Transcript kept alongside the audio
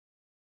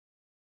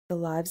The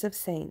Lives of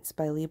Saints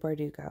by Leigh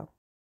Bardugo.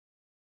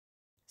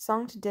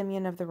 Sankt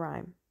Demyan of the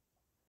Rime.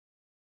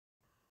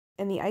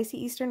 In the icy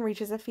eastern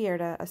reaches of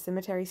Fierda, a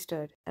cemetery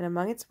stood, and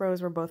among its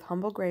rows were both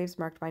humble graves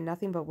marked by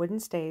nothing but wooden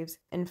staves,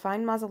 and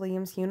fine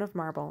mausoleums hewn of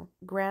marble,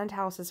 grand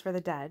houses for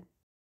the dead.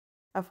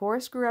 A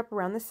forest grew up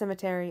around the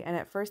cemetery, and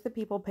at first the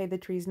people paid the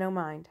trees no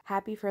mind,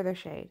 happy for their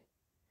shade.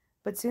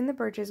 But soon the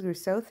birches grew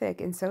so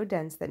thick and so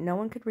dense that no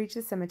one could reach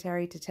the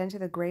cemetery to tend to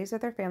the graves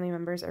of their family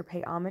members or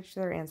pay homage to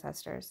their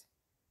ancestors.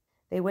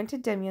 They went to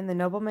Demyan, the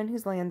nobleman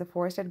whose land the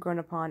forest had grown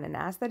upon, and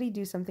asked that he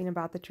do something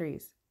about the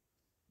trees.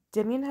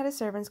 Demyan had his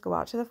servants go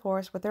out to the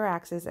forest with their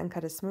axes and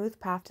cut a smooth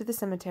path to the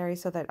cemetery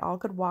so that all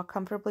could walk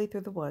comfortably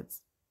through the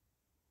woods.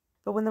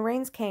 But when the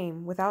rains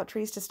came, without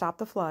trees to stop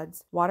the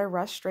floods, water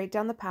rushed straight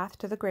down the path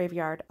to the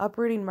graveyard,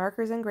 uprooting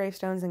markers and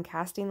gravestones and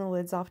casting the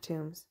lids off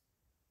tombs.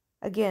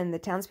 Again, the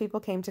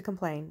townspeople came to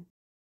complain.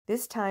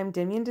 This time,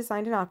 Demyan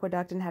designed an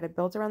aqueduct and had it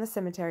built around the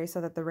cemetery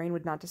so that the rain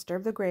would not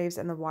disturb the graves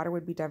and the water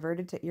would be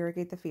diverted to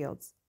irrigate the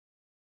fields.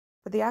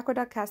 But the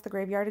aqueduct cast the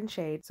graveyard in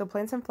shade, so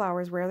plants and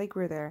flowers rarely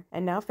grew there,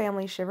 and now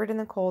families shivered in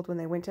the cold when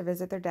they went to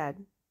visit their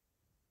dead.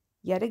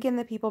 Yet again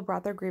the people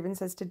brought their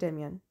grievances to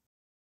Demyan.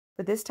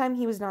 But this time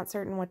he was not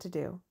certain what to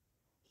do.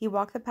 He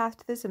walked the path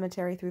to the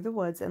cemetery through the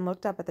woods and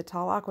looked up at the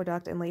tall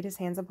aqueduct and laid his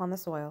hands upon the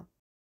soil.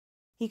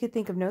 He could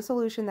think of no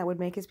solution that would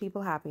make his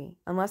people happy,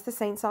 unless the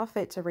saint saw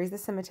fit to raise the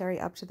cemetery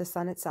up to the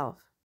sun itself.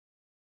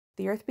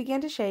 The earth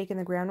began to shake and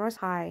the ground rose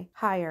high,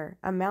 higher,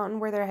 a mountain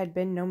where there had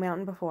been no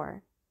mountain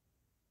before.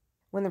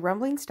 When the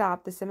rumbling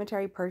stopped, the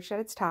cemetery perched at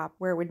its top,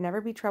 where it would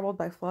never be troubled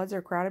by floods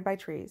or crowded by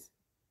trees.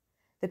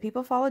 The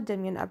people followed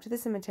Demyan up to the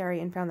cemetery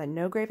and found that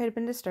no grave had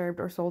been disturbed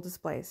or soul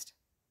displaced.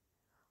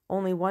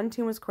 Only one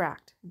tomb was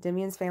cracked,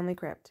 Demyan's family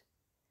crypt.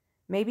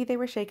 Maybe they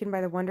were shaken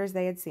by the wonders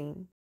they had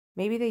seen.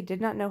 Maybe they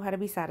did not know how to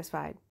be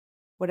satisfied.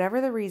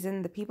 Whatever the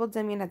reason, the people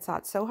Demyan had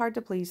sought so hard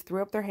to please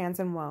threw up their hands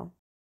in woe.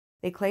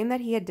 They claimed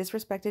that he had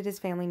disrespected his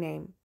family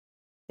name.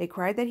 They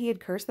cried that he had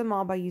cursed them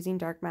all by using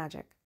dark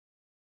magic.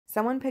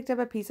 Someone picked up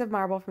a piece of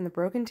marble from the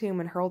broken tomb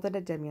and hurled it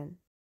at Demyan.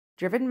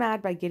 Driven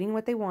mad by getting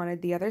what they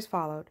wanted, the others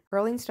followed,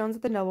 hurling stones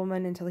at the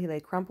nobleman until he lay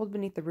crumpled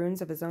beneath the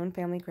ruins of his own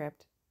family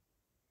crypt.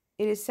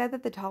 It is said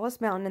that the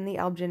tallest mountain in the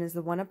Elbgen is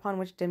the one upon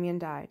which Demyan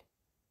died.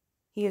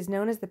 He is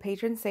known as the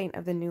patron saint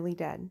of the newly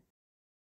dead.